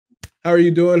How are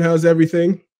you doing? How's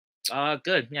everything?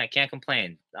 Good. Yeah, I can't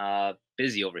complain.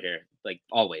 Busy over here, like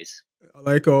always.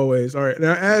 Like always. All right.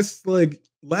 Now, asked like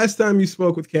last time you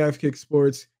spoke with Calf Kick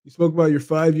Sports, you spoke about your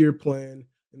 5-year plan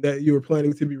and that you were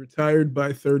planning to be retired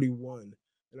by 31.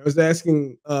 And I was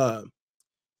asking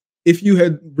if you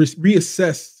had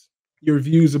reassessed your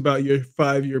views about your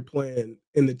 5-year plan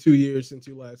in the 2 years since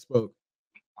you last spoke.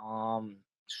 Um,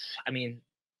 I mean,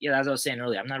 yeah, as I was saying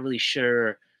earlier, I'm not really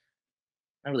sure.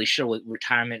 Not really sure what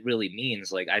retirement really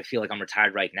means. Like, I feel like I'm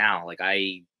retired right now. Like,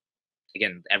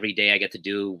 again, every day I get to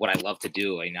do what I love to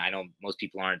do. I know most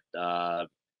people aren't,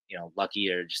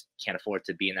 lucky or just can't afford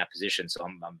to be in that position. So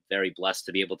I'm very blessed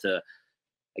to be able to,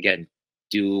 again,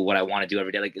 do what I want to do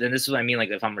every day. Like, and this is what I mean. Like,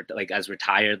 if I'm like as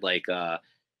retired, I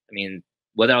mean,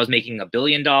 whether I was making $1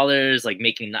 billion, like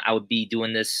I would be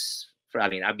doing this for. I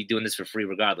mean, I'd be doing this for free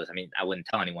regardless. I mean, I wouldn't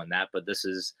tell anyone that, but this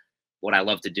is what I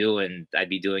love to do, and I'd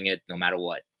be doing it no matter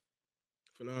what.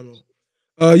 Phenomenal.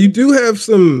 You do have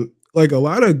some like a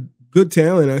lot of good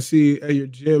talent I see at your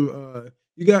gym.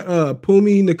 You got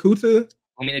Pumi Nakuta.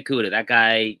 Homie Nakuda, that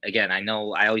guy. Again, I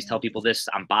know I always tell people this.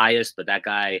 I'm biased, but that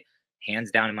guy,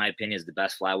 hands down, in my opinion, is the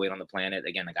best flyweight on the planet.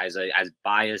 Again, the guy's as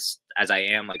biased as I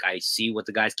am. Like, I see what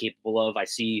the guy's capable of. I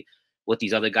see what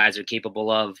these other guys are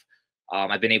capable of.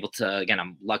 I've been able to. Again,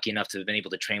 I'm lucky enough to have been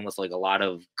able to train with like a lot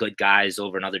of good guys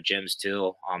over in other gyms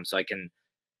too. So I can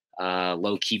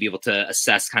low key be able to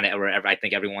assess kind of wherever I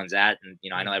think everyone's at. And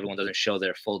I know everyone doesn't show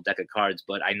their full deck of cards,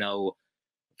 but I know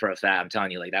for a fact, I'm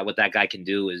telling you, like that, what that guy can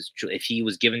do is, if he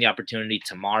was given the opportunity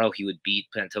tomorrow, he would beat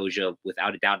Pantoja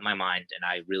without a doubt in my mind, and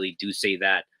I really do say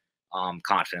that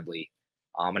confidently.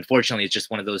 Unfortunately, it's just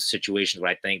one of those situations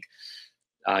where I think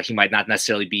he might not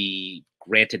necessarily be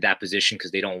granted that position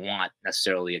because they don't want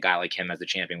necessarily a guy like him as the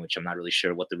champion, which I'm not really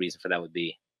sure what the reason for that would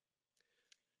be.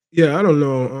 Yeah, I don't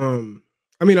know.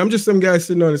 I mean, I'm just some guy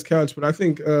sitting on his couch, but I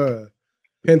think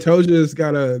Pantoja's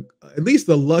got a at least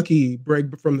a lucky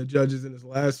break from the judges in his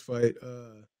last fight.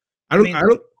 I I don't, mean, I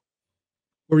don't.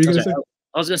 What were you I'm gonna sorry, say?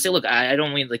 I was gonna say, look, I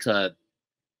don't mean like I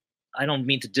don't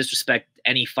mean to disrespect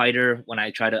any fighter when I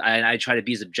try to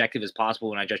be as objective as possible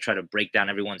when I just try to break down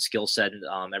everyone's skill set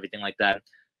and everything like that.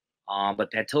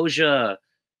 But Pantoja,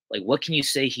 like, what can you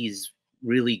say he's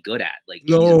really good at? Like,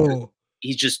 No,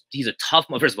 he's a tough.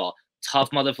 First of all,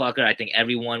 tough motherfucker. I think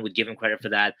everyone would give him credit for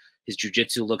that. His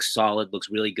jujitsu looks solid, looks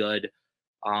really good.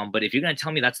 But if you're gonna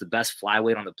tell me that's the best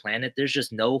flyweight on the planet, there's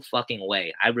just no fucking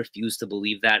way. I refuse to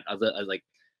believe that.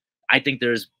 I think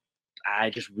I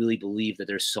just really believe that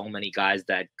there's so many guys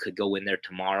that could go in there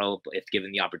tomorrow if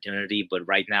given the opportunity. But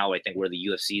right now, I think where the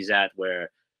UFC's at, where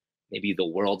maybe the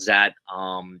world's at,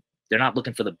 they're not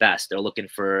looking for the best. They're looking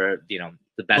for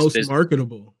the best most business.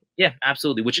 marketable. Yeah,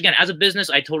 absolutely. Which again, as a business,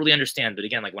 I totally understand. But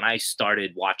again, like when I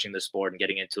started watching the sport and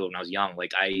getting into it when I was young,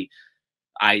 like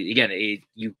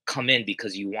you come in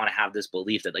because you want to have this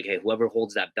belief that like, hey, whoever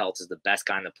holds that belt is the best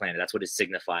guy on the planet. That's what it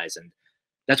signifies, and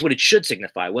that's what it should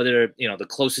signify. Whether the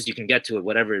closest you can get to it,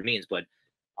 whatever it means. But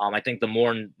I think the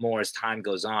more and more as time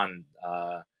goes on,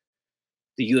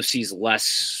 the UFC's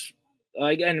less.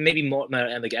 Again, maybe more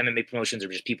and like MMA promotions or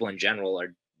just people in general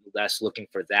are less looking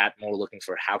for that, more looking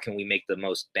for how can we make the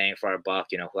most bang for our buck.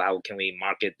 How can we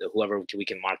market whoever we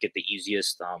can market the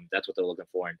easiest. That's what they're looking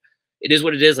for, and it is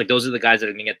what it is. Like those are the guys that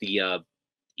are going to get the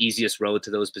easiest road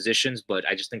to those positions. But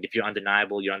I just think if you're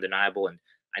undeniable, you're undeniable, and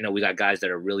I know we got guys that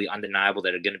are really undeniable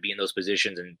that are going to be in those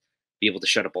positions and be able to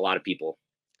shut up a lot of people.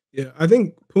 Yeah, I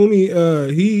think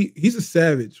Pumi, he's a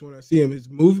savage when I see him. His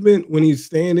movement when he's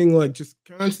standing, like just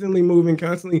constantly moving,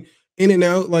 constantly in and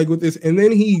out, like with this, and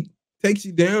then he takes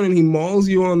you down and he mauls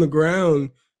you on the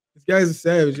ground. This guy's a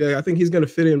savage. Yeah, I think he's gonna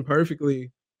fit in perfectly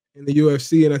in the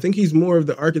UFC, and I think he's more of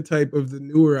the archetype of the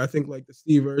newer. I think like the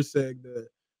Steve Erceg, the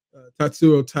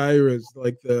Tatsuo Tairas,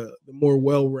 like the more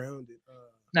well-rounded.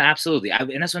 No, absolutely.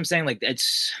 And that's what I'm saying. Like,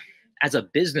 it's as a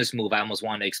business move, I almost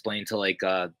wanted to explain to like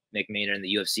Nick Maynard and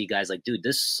the UFC guys, like, dude,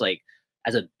 this like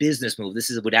as a business move,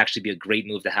 would actually be a great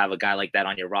move to have a guy like that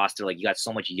on your roster. Like, you got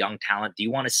so much young talent. Do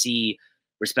you want to see,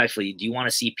 respectfully, do you want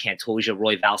to see Pantoja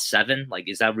Royval 7? Like,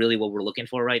 is that really what we're looking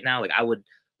for right now? Like, I would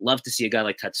love to see a guy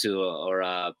like Tatsuo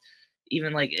or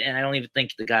even like, and I don't even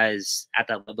think the guys at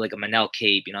that level, like a Manel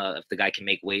Cape, if the guy can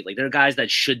make weight, like there are guys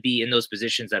that should be in those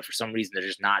positions that for some reason they're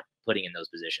just not putting in those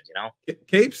positions.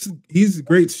 Capes, he's a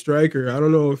great striker. I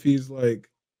don't know if he's like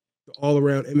the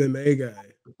all-around MMA guy.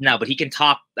 No, but he can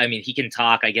talk. I mean, he can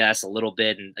talk, I guess, a little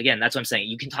bit. And again, that's what I'm saying.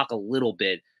 You can talk a little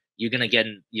bit. You're gonna get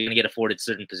afforded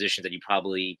certain positions that you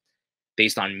probably,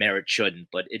 based on merit, shouldn't.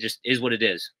 But it just is what it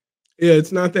is. Yeah,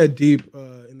 it's not that deep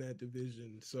in that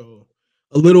division, so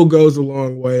a little goes a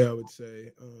long way, I would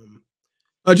say.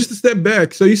 Just to step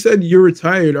back. So you said you're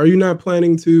retired. Are you not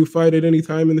planning to fight at any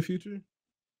time in the future?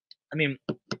 I mean,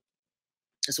 this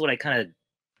is what I kind of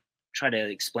try to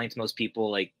explain to most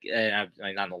people. Like, I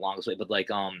mean, not in the longest way, but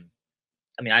like, I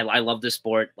mean, I love this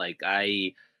sport. Like,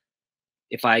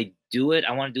 if I do it,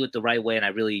 I want to do it the right way, and I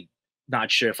really not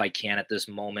sure if I can at this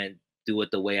moment do it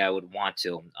the way I would want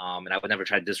to. And I would never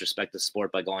try to disrespect the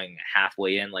sport by going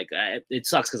halfway in. Like, it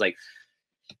sucks because, like,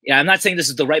 yeah, I'm not saying this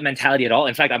is the right mentality at all.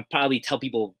 In fact, I'm probably tell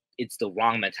people it's the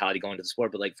wrong mentality going to the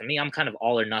sport. But like for me, I'm kind of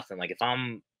all or nothing. Like if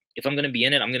I'm gonna be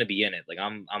in it, I'm gonna be in it. Like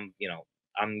I'm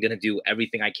I'm gonna do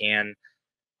everything I can.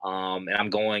 And I'm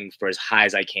going for as high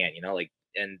as I can. Like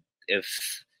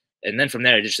if and then from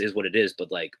there it just is what it is. But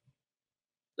like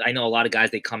I know a lot of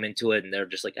guys, they come into it and they're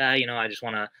just like, I just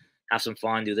want to have some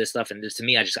fun, do this stuff. And just to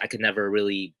me, I could never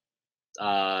really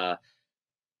uh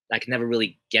I can never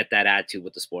really get that attitude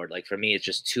with the sport. Like for me, it's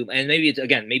just too, and maybe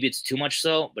it's too much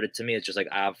so, but to me, it's just like,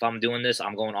 if I'm doing this,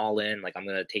 I'm going all in. Like I'm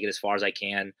going to take it as far as I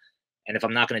can. And if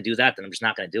I'm not going to do that, then I'm just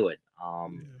not going to do it.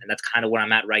 And that's kind of where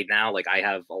I'm at right now. Like I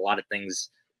have a lot of things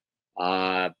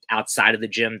outside of the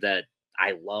gym that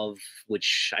I love,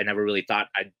 which I never really thought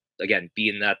I'd, again, be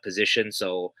in that position.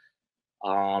 So,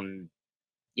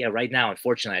 yeah, right now,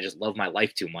 unfortunately, I just love my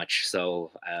life too much.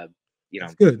 So,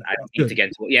 That's good. I don't need to get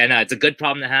into it. Yeah, no, it's a good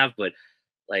problem to have, but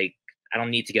like, I don't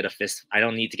need to get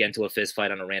into a fist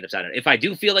fight on a random Saturday. If I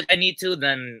do feel like I need to,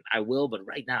 then I will. But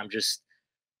right now, it's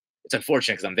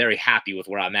unfortunate because I'm very happy with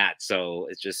where I'm at. So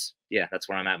it's just, yeah, that's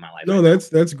where I'm at in my life. No,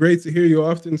 that's great to hear. You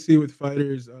often see with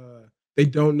fighters, they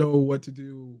don't know what to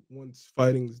do once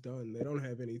fighting's done. They don't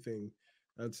have anything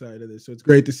outside of this. So it's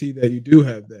great to see that you do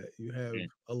have that. You have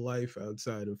a life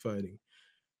outside of fighting.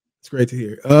 It's great to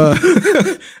hear.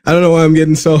 I don't know why I'm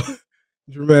getting so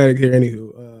dramatic here.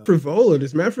 Anywho, Frivola,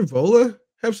 does Matt Frivola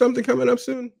have something coming up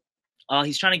soon?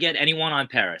 He's trying to get anyone on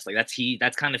Paris. Like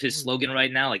that's kind of his slogan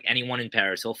right now. Like anyone in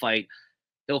Paris, he'll fight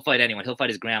anyone. He'll fight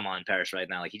his grandma in Paris right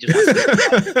now. Like he just wants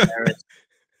to get Paris.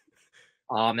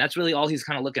 That's really all he's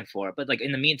kind of looking for. But like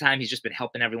in the meantime, he's just been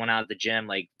helping everyone out at the gym.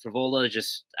 Like Frivola is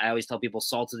just, I always tell people,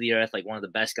 salt of the earth, like one of the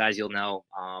best guys you'll know.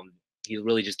 He'll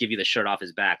really just give you the shirt off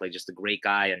his back, like just a great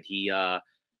guy. And he,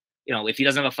 if he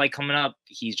doesn't have a fight coming up,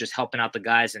 he's just helping out the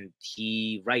guys. And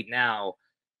right now,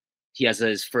 he has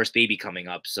his first baby coming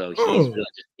up. So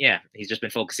he's just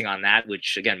been focusing on that,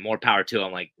 which again, more power to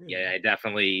him. Like, yeah, I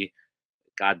definitely,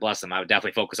 God bless him. I would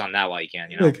definitely focus on that while you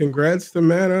can, Yeah, congrats to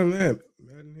Matt on that.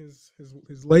 Matt and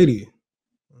his lady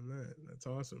on that. That's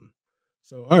awesome.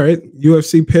 So, all right,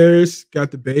 UFC Paris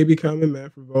got the baby coming,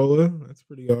 Matt Frivola. That's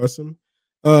pretty awesome.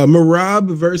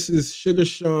 MERAB versus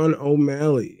SEAN O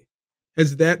Malley.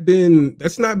 That's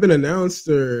not been announced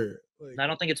or like? I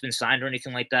don't think it's been signed or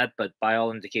anything like that, but by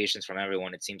all indications from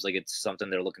everyone, it seems like it's something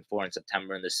they're looking for in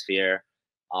September in the Sphere.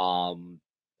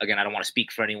 Again, I don't want to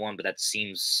speak for anyone, but that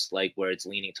seems like where it's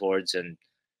leaning towards, and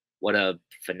what a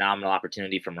phenomenal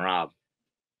opportunity for MERAB.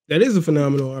 That is a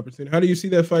phenomenal opportunity. How do you see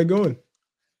that fight going?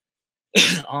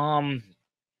 Again,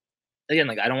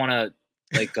 like I don't want to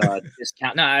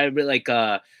discount. No, I really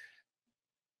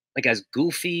like as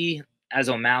goofy as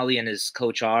O'Malley and his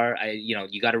coach are.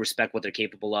 You got to respect what they're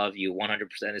capable of. You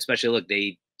 100%, especially look,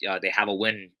 they have a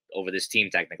win over this team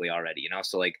technically already.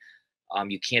 So like.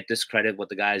 You can't discredit what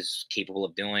the guy's capable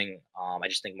of doing. I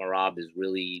just think MERAB is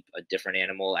really a different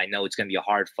animal. I know it's going to be a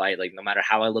hard fight. Like no matter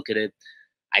how I look at it,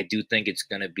 I do think it's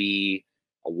going to be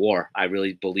a war. I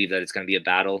really believe that it's going to be a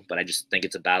battle, but I just think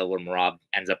it's a battle where MERAB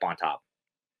ends up on top.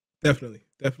 Definitely.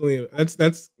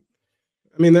 That's.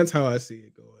 I mean, that's how I see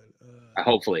it going.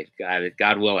 Hopefully,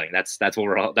 God willing, that's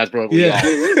where we all.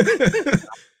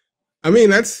 I mean,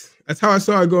 that's how I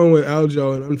saw it going with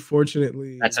Aljo, and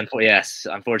unfortunately,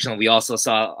 unfortunately, we also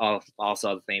saw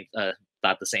the same,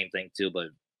 thought the same thing too. But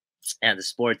the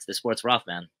sport's rough,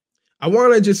 man. I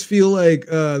want to just feel like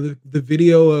the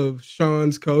video of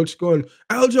Sean's coach going,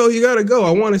 Aljo, you gotta go.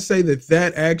 I want to say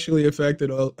that actually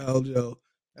affected Aljo.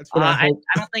 That's what I hope.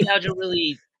 I don't think Aljo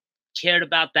really cared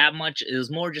about that much. It was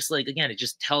more just like, again, it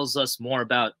just tells us more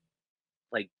about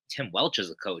like Tim Welch as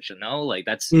a coach, like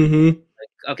that's like,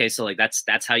 okay, so like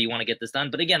that's how you want to get this done.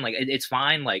 But again, like it's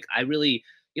fine. Like I really,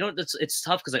 it's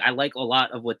tough because like I like a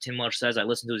lot of what Tim Welch says. I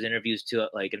listen to his interviews too,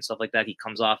 like and stuff like that. He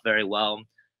comes off very well.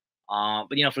 But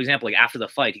for example, like after the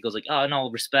fight, he goes like, "Oh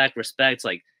no, respect." It's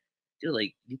like, dude,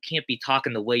 like you can't be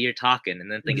talking the way you're talking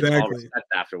and then think it's all respect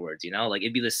afterwards. Like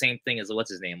it'd be the same thing as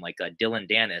what's his name, like Dylan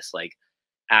Dennis, like.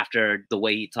 After the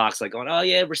way he talks, like going, oh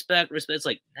yeah, respect. It's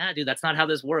like, nah, dude, that's not how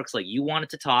this works. Like you wanted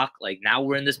to talk, like now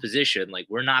we're in this position, like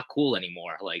we're not cool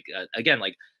anymore. Like again,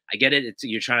 like I get it.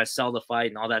 You're trying to sell the fight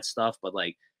and all that stuff, but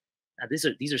like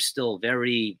these are still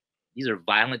very these are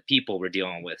violent people we're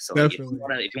dealing with. So like,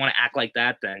 Definitely. if you want to act like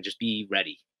that, then just be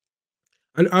ready.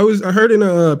 I heard in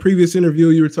a previous interview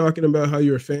you were talking about how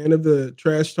you're a fan of the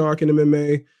trash talk in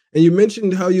MMA, and you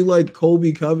mentioned how you like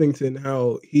Colby Covington,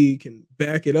 how he can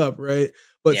back it up, right?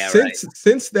 But Yeah, right.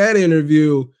 since that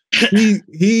interview,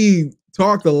 he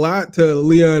talked a lot to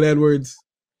Leon Edwards,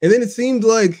 and then it seemed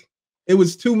like it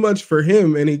was too much for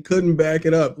him, and he couldn't back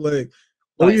it up. Like,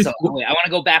 Right, so wait, I want to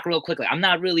go back real quickly. I'm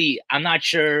not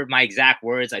sure my exact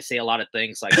words. I say a lot of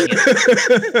things, so I can't be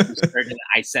certain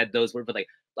I said those words, but like,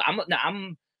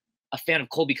 I'm a fan of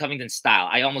Colby Covington's style.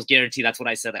 I almost guarantee that's what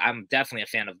I said. Like, I'm definitely a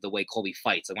fan of the way Colby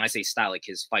fights. Like when I say style, like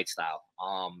his fight style.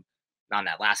 Not in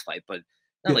that last fight, but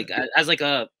no, like as like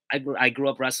I grew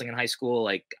up wrestling in high school.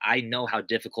 Like I know how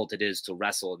difficult it is to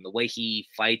wrestle, and the way he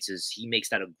fights is he makes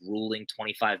that a grueling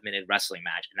 25-minute wrestling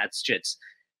match, and that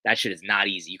shit is not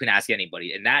easy. You can ask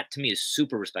anybody, and that to me is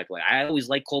super respectful. I always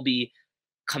like Colby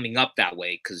coming up that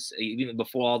way because even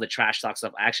before all the trash talk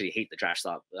stuff, I actually hate the trash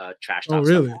talk. Oh,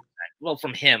 really? Stuff. Well,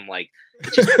 from him, like,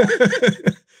 it's just,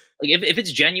 like if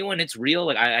it's genuine, it's real.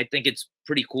 Like I think it's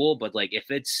pretty cool. But like if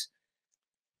it's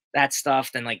that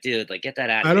stuff, then like, dude, like get that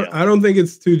out of here. I don't think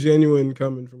it's too genuine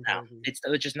coming from No, Colby.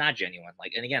 it's just not genuine.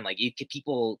 Like, and again, like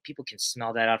people can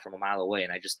smell that out from a mile away.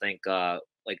 And I just think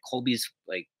like Colby's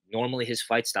like normally his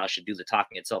fight style should do the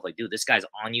talking itself. Like, dude, this guy's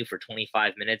on you for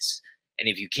 25 minutes, and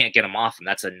if you can't get him off him,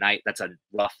 that's a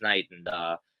rough night. And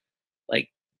like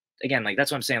again, like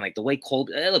that's what I'm saying. Like the way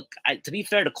Colby, look, to be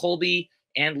fair to Colby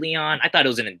and Leon, I thought it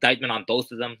was an indictment on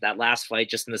both of them that last fight,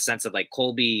 just in the sense of like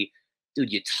Colby,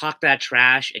 dude, you talk that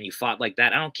trash and you fought like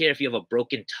that. I don't care if you have a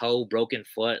broken toe, broken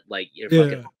foot, like your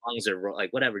fucking lungs or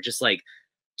like whatever. Just like,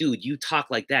 dude, you talk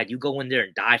like that, you go in there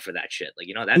and die for that shit. Like,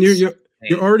 you know, that's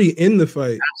you're already in the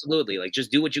fight. Absolutely. Like,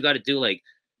 just do what you got to do. Like,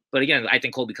 but again, I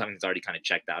think Colby Covington's already kind of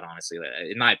checked out, honestly,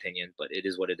 in my opinion. But it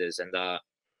is what it is. And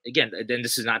again, then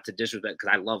this is not to disrespect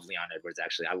because I love Leon Edwards.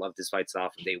 Actually, I loved his fight style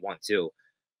from day one too.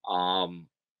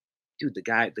 Dude, the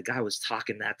guy was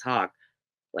talking that talk,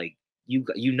 like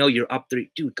you know you're up there,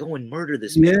 dude. Go and murder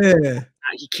this man. Yeah,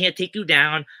 he can't take you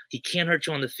down. He can't hurt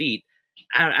you on the feet.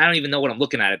 I don't even know what I'm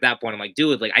looking at that point. I'm like,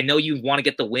 dude, like I know you want to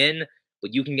get the win,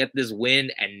 but you can get this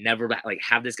win and never like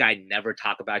have this guy never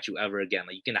talk about you ever again.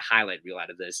 Like you can highlight reel out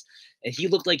of this. And he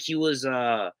looked like he was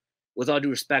with all due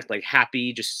respect, like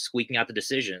happy, just squeaking out the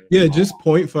decision. Yeah, just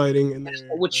point fighting in there.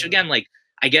 Which again, like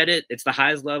I get it. It's the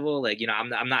highest level. Like, you know,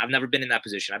 I've never been in that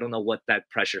position. I don't know what that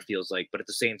pressure feels like, but at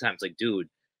the same time, it's like, dude,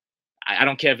 I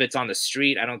don't care if it's on the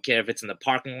street. I don't care if it's in the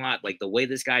parking lot. Like the way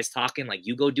this guy's talking, like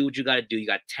you go do what you got to do. You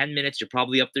got 10 minutes. You're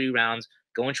probably up 3 rounds.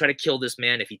 Go and try to kill this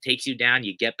man. If he takes you down,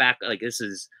 you get back. Like this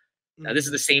is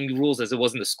the same rules as it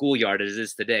was in the schoolyard as it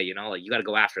is today. You know, like you got to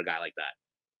go after a guy like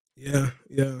that.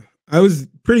 Yeah. I was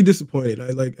pretty disappointed. I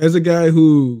like as a guy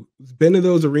who's been to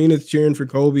those arenas cheering for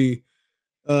Colby,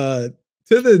 to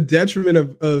the detriment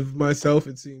of myself,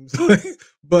 it seems like.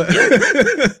 But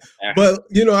but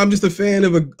you know, I'm just a fan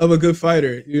of a good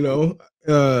fighter. You know,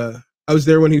 I was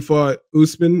there when he fought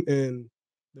Usman and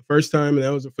the first time, and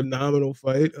that was a phenomenal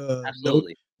fight.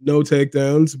 Absolutely, no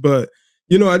takedowns. But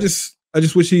you know, I just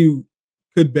wish he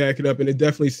could back it up, and it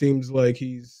definitely seems like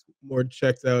he's more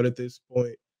checked out at this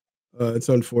point. It's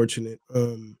unfortunate.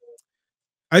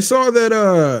 I saw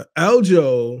that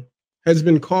Aljo has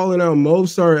been calling out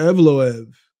Movsar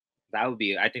Evloev.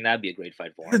 I think that'd be a great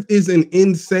fight for him. That is an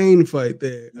insane fight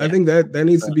there. Yeah. I think that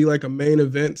needs to be like a main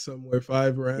event somewhere,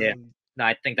 5 rounds. Yeah. No,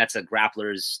 I think that's a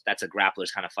grappler's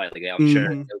kind of fight. Like I'm sure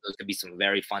those could be some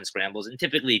very fun scrambles. And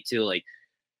typically too, like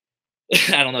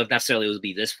I don't know if necessarily it would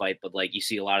be this fight, but like you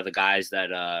see a lot of the guys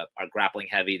that are grappling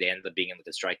heavy, they end up being in like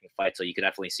a striking fight. So you could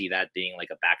definitely see that being like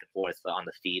a back and forth on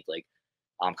the feet, like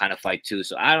kind of fight too.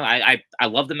 So I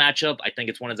love the matchup. I think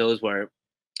it's one of those where,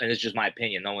 and it's just my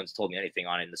opinion, no one's told me anything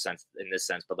on it in this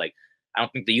sense, but like I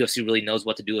don't think the UFC really knows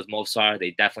what to do with Movsar.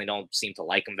 They definitely don't seem to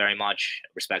like him very much.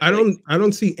 Respectfully, I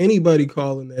don't see anybody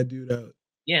calling that dude out.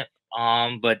 Yeah.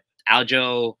 But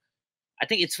Aljo, I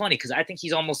think it's funny because I think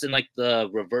he's almost in like the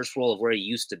reverse role of where he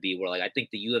used to be, where like I think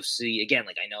the UFC, again,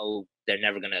 like I know they're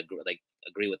never gonna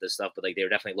agree with this stuff, but like they're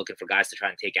definitely looking for guys to try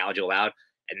and take Aljo out.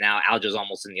 And now Aljo's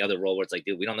almost in the other role where it's like,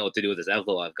 dude, we don't know what to do with this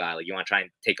Evloev guy. Like, you want to try and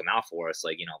take him out for us?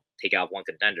 Like, you know, take out one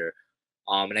contender.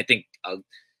 And I think a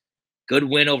good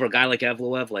win over a guy like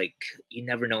Evloev, like you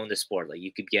never know in this sport. Like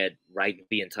you could get right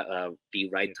and be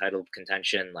right in title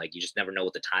contention. Like you just never know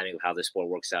what the timing of how this sport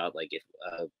works out. Like if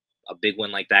a big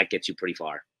win like that gets you pretty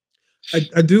far.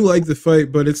 I do like the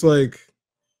fight, but it's like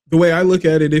the way I look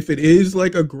at it, if it is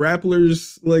like a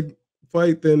grappler's like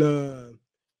fight, then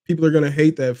people are gonna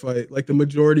hate that fight. Like the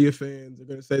majority of fans are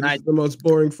gonna say this is the most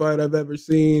boring fight I've ever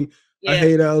seen. I Yeah,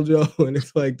 hate Aljo, and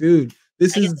it's like, dude,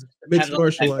 this I guess is it just mixed depends on the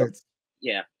martial type of. arts.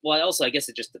 Yeah. Well, also, I guess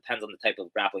it just depends on the type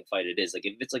of grappling fight it is. Like,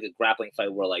 if it's like a grappling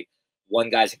fight where like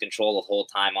one guy's in control the whole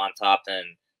time on top, then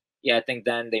yeah, I think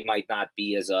then they might not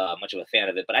be as much of a fan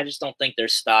of it. But I just don't think their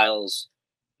styles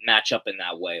match up in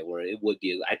that way. Where it would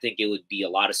be, I think it would be a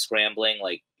lot of scrambling.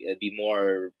 Like it'd be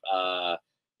more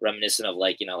reminiscent of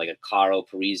like like a Caro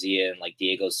Parisian, like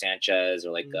Diego Sanchez,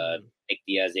 or like Nick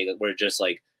Diaz. Where just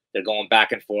like they're going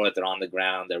back and forth. They're on the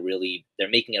ground. They're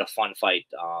making it a fun fight.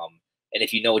 And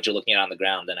if you know what you're looking at on the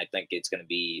ground, then I think it's going to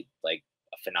be like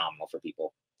phenomenal for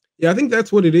people. Yeah, I think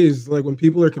that's what it is. Like when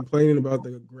people are complaining about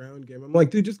the ground game, I'm like,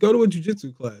 dude, just go to a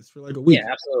jujitsu class for like a Yeah, week.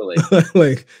 absolutely.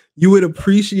 Like you would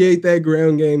appreciate that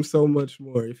ground game so much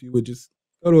more if you would just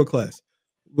go to a class.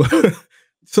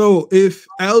 So if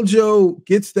Aljo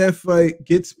gets that fight,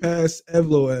 gets past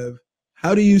Evloev,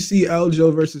 how do you see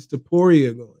Aljo versus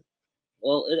Taporia going?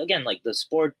 Well, again, like the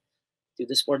sport, dude,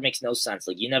 this sport makes no sense.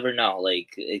 Like you never know. Like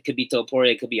it could be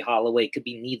Topuria, it could be Holloway, it could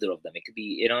be neither of them. It could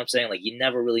be, you know what I'm saying? Like you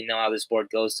never really know how this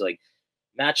sport goes. So like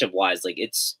matchup wise, like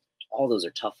it's all those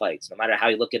are tough fights. No matter how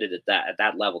you look at it at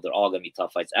that level, they're all gonna be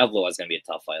tough fights. Evlo is gonna be a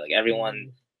tough fight. Like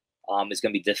everyone is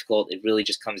gonna be difficult. It really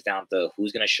just comes down to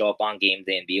who's gonna show up on game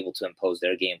day and be able to impose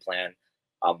their game plan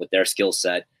with their skill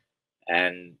set.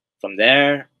 And from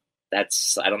there,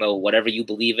 that's I don't know, whatever you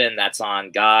believe in, that's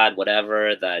on God,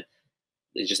 whatever that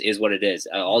it just is what it is.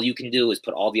 All you can do is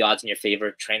put all the odds in your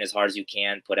favor, train as hard as you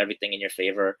can, put everything in your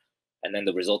favor, and then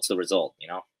the result's the result, you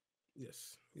know?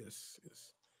 Yes, yes,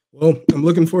 yes. Well, I'm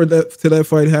looking forward to that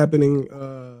fight happening.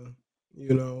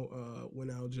 When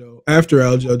after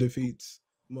Aljo defeats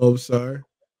Movsar,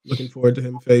 looking forward to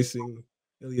him facing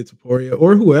Ilya Taporia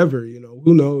or whoever.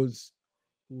 Who knows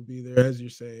who will be there? As you're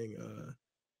saying,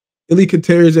 Ilya could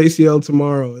tear his ACL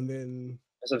tomorrow, and then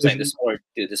That's what I'm saying. This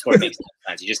sport makes no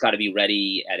sense. You just got to be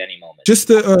ready at any moment. just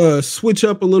to switch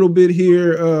up a little bit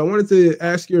here, I wanted to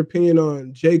ask your opinion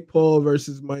on Jake Paul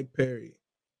versus Mike Perry.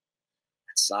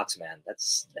 That sucks, man.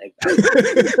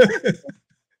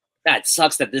 That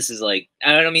sucks that this is like,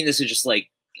 I don't mean this is just like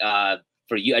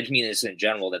for you. I just mean this in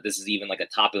general, that this is even like a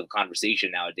topic of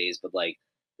conversation nowadays. But like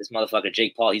this motherfucker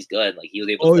Jake Paul, he's good. Like he was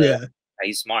able to. Yeah.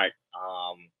 He's smart.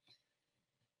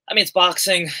 I mean, it's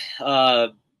boxing.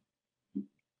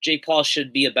 Jake Paul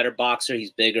should be a better boxer.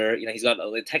 He's bigger. He's got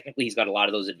a lot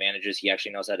of those advantages. He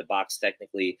actually knows how to box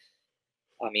technically.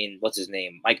 I mean, what's his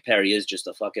name? Mike Perry is just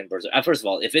a fucking berserker. First of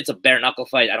all, if it's a bare knuckle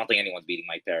fight, I don't think anyone's beating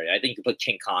Mike Perry. I think you could put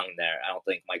King Kong in there. I don't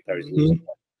think Mike Perry's losing.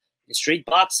 In straight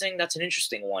boxing, that's an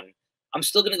interesting one. I'm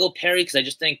still gonna go Perry because I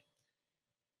just think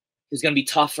he's gonna be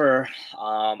tougher.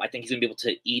 I think he's gonna be able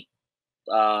to eat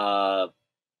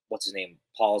what's his name,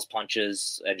 Paul's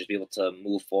punches, and just be able to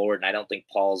move forward. And I don't think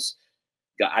Paul's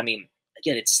got. I mean,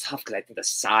 again, it's tough because I think the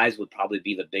size would probably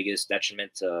be the biggest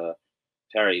detriment to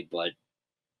Perry, but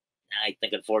I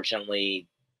think unfortunately,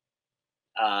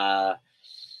 Paul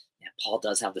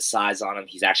does have the size on him.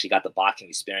 He's actually got the boxing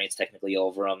experience technically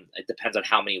over him. It depends on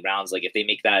how many rounds. Like if they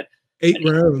make that 8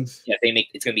 rounds, if they make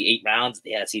it's going to be 8 rounds.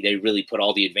 Yeah, see, they really put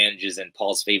all the advantages in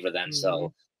Paul's favor then.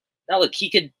 So now look, he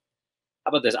could. How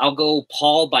about this? I'll go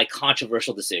Paul by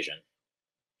controversial decision.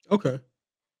 Okay,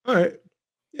 all right.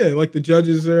 Yeah, like the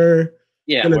judges are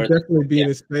gonna definitely be in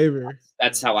his favor.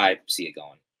 That's how I see it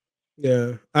going.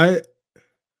 Yeah,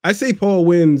 I say Paul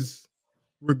wins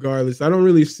regardless. I don't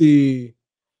really see.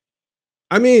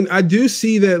 I mean, I do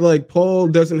see that like Paul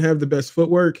doesn't have the best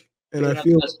footwork, and I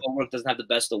feel doesn't have the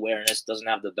best awareness, doesn't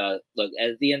have the best. Look,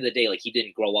 at the end of the day, like he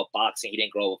didn't grow up boxing, he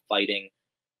didn't grow up fighting.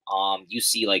 You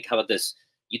see, like how about this?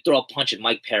 You throw a punch at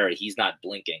Mike Perry, he's not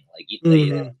blinking. Like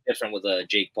different with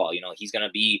Jake Paul. He's gonna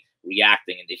be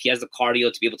reacting, and if he has the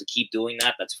cardio to be able to keep doing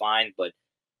that, that's fine. But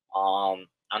I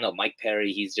don't know, Mike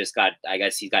Perry, I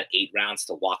guess he's got 8 rounds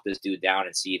to walk this dude down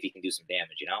and see if he can do some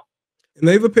damage, And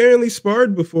they've apparently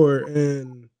sparred before,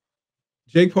 and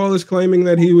Jake Paul is claiming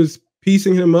that he was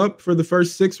piecing him up for the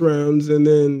first 6 rounds, and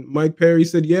then Mike Perry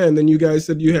said, yeah, and then you guys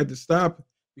said you had to stop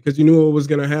because you knew what was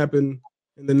going to happen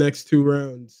in the next 2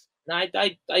 rounds.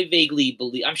 I vaguely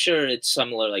believe, I'm sure it's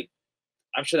similar, like,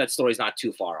 I'm sure that story's not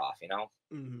too far off,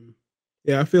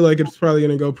 Yeah, I feel like it's probably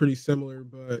going to go pretty similar,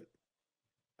 but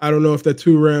I don't know if that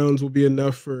 2 rounds will be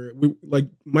enough for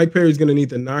Mike Perry's going to need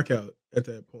the knockout at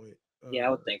that point. Yeah, I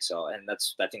would think so, and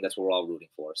I think that's what we're all rooting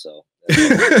for. So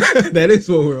that is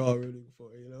what we're all rooting for.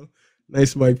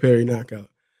 Nice Mike Perry knockout.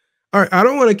 All right, I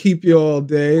don't want to keep you all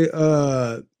day.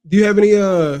 Do you have any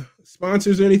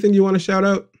sponsors or anything you want to shout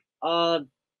out?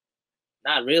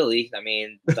 Not really. I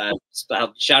mean,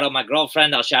 I'll shout out my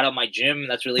girlfriend. I'll shout out my gym.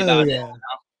 That's really about it.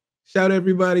 Shout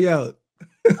everybody out.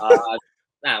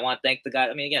 I want to thank the guy.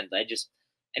 I mean, again,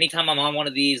 anytime I'm on one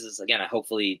of these, is again,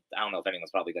 hopefully, I don't know if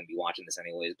anyone's probably going to be watching this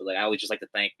anyways, but like I always just like to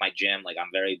thank my gym. Like I'm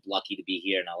very lucky to be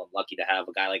here, and I'm lucky to have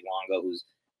a guy like Longo who's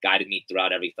guided me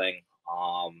throughout everything.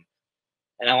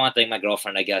 And I want to thank my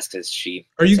girlfriend, I guess, because she.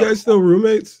 Are you guys still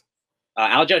roommates?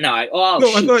 Aljo, no.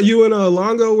 No, I thought you and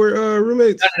Longo were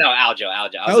roommates. No, Aljo.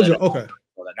 Aljo, okay.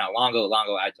 No,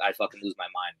 Longo. I fucking lose my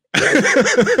mind.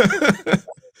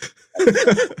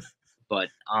 But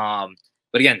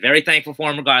again, very thankful for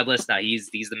him regardless. Now he's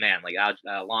the man. Like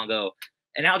Longo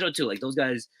and Aljo too. Like those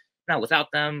guys. No,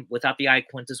 without them, without the I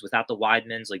Quintus, without the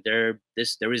Weidmans, like there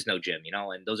is no gym, you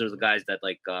know. And those are the guys that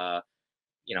like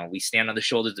you know, we stand on the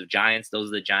shoulders of giants. Those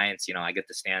are the giants. You know, I get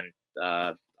to stand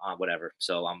on whatever.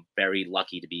 So I'm very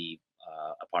lucky to be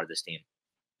a part of this team.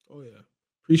 Oh yeah,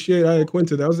 appreciate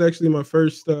Iaquinta. That was actually my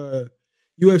first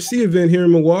UFC event here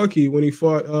in Milwaukee when he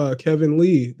fought Kevin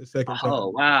Lee the second time. Oh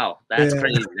wow, that's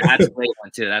crazy. That's a great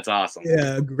one too. That's awesome.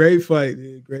 Yeah, great fight,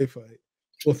 dude. Great fight.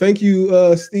 Well, thank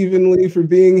you, Stephen Lee, for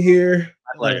being here.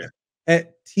 My pleasure.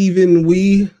 At Steven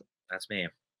Wee. That's me.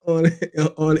 On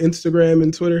Instagram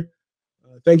and Twitter.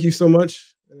 Thank you so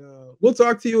much. We'll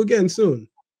talk to you again soon.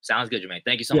 Sounds good, Jermaine.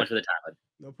 Thank you so much for the time, bud.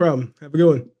 No problem. Have a good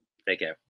one. Take care.